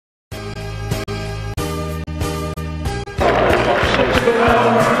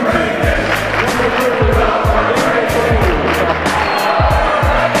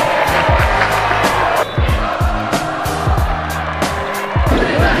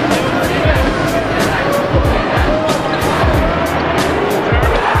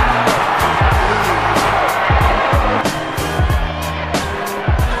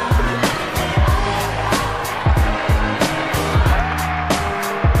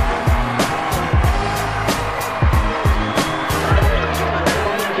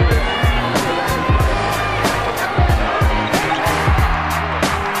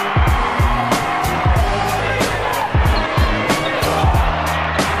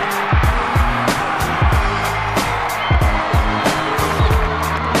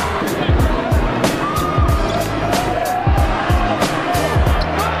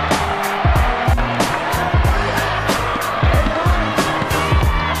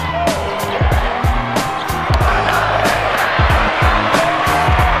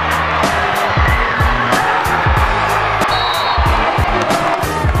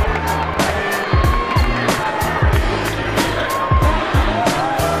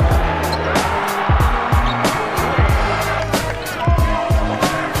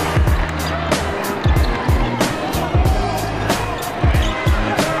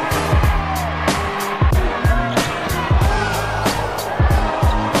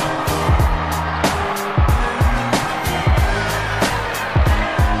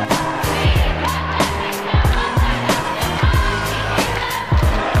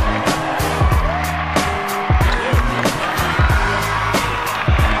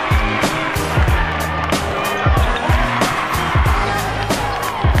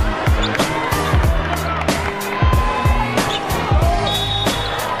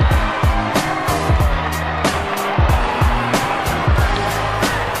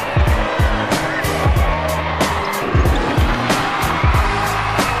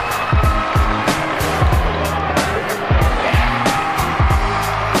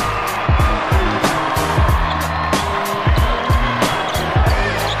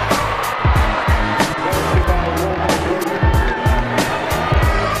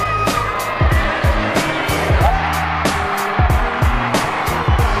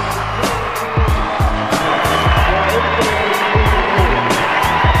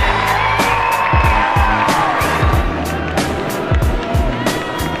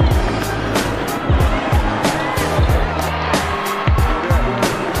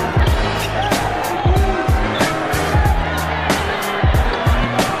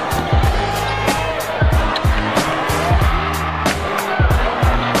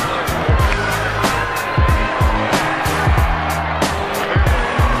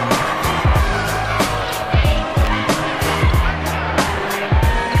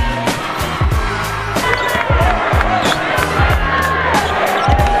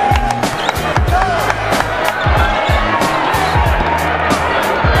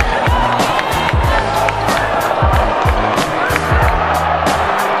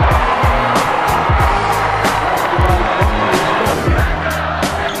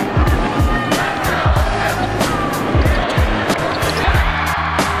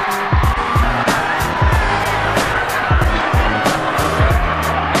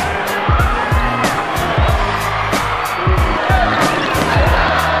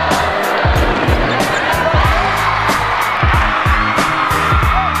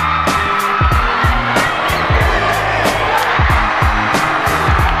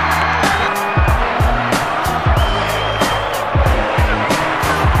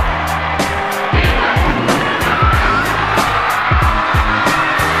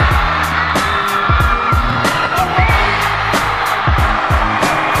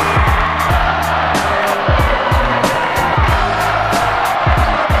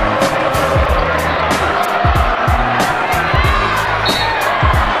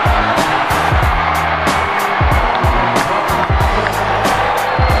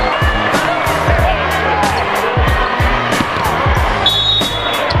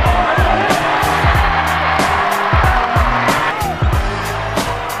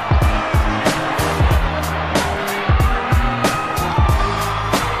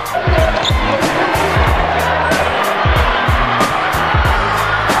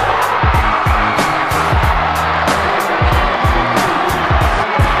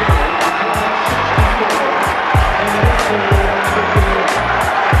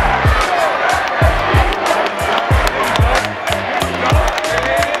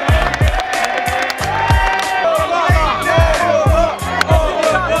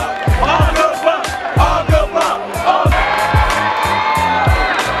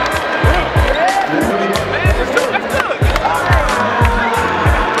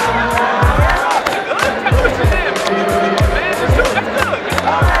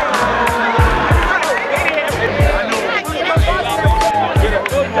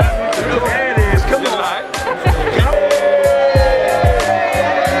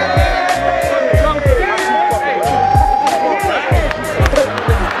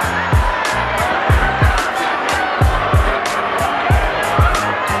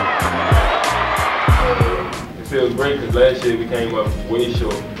feels great because last year we came up way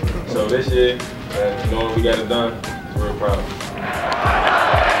short. So this year, knowing we got it done, I'm real proud.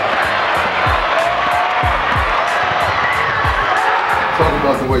 Talk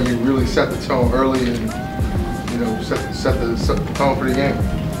about the way you really set the tone early and, you know, set the tone for the game.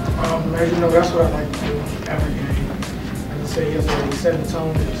 Man, you know, that's what I like to do every game. As I said yesterday, setting the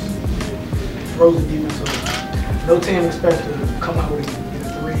tone is throws the defense up. No team expects to come out with a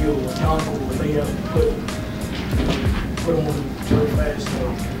 3 or a dunk or a layup, put them on real fast. So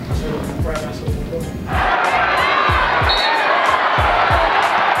that's what I'm proud myself on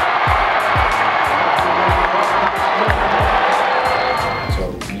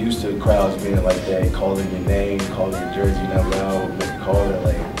doing. Used to crowds being like that, calling your name, calling your jersey not loud, calling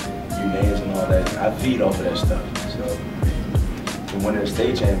like your names and all that. I feed off of that stuff. So to win a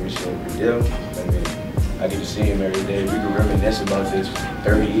state championship, big deal. I mean, I get to see him every day. We can reminisce about this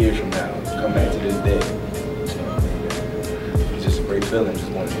 30 years from now, come back to this day. So I mean, it's just a great feeling.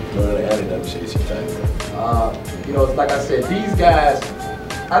 Just wanting to throw the WCC title. You know, like I said, these guys.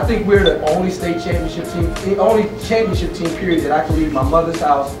 I think we're the only state championship team, the only championship team period that I can leave my mother's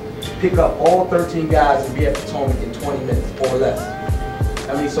house, pick up all 13 guys and be at Potomac in 20 minutes or less.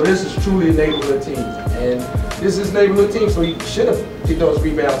 I mean, so this is truly a neighborhood team. And this is a neighborhood team, so you should have picked those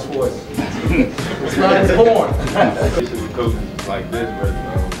rebounds for us. It's not as born. Coaches like this, but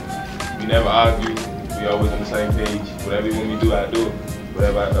we never argue. We always on the same page. Whatever he want me to do, I do it.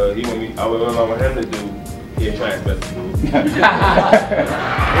 Whatever he want me, I want him to do. He tries best to do.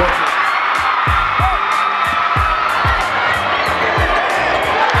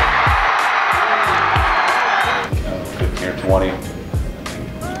 Here 20.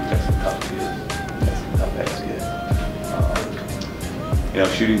 That's a tough kid. That's a tough ass kid. You know,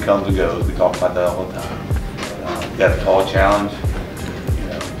 shooting comes and goes. We talk about that all the time. You got a tall challenge. You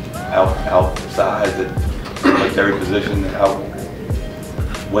know, outsized at like every position,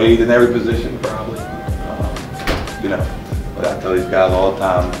 outweighed in every position probably. You know, but I tell these guys all the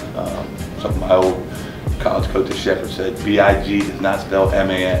time, some of my old college coach at Shepherd said, BIG does not spell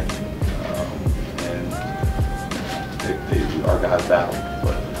MAN. And our guys battled,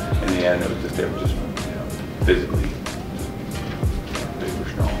 but in the end, it was just, they were just, you know, physically, they were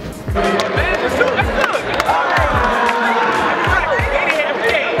strong.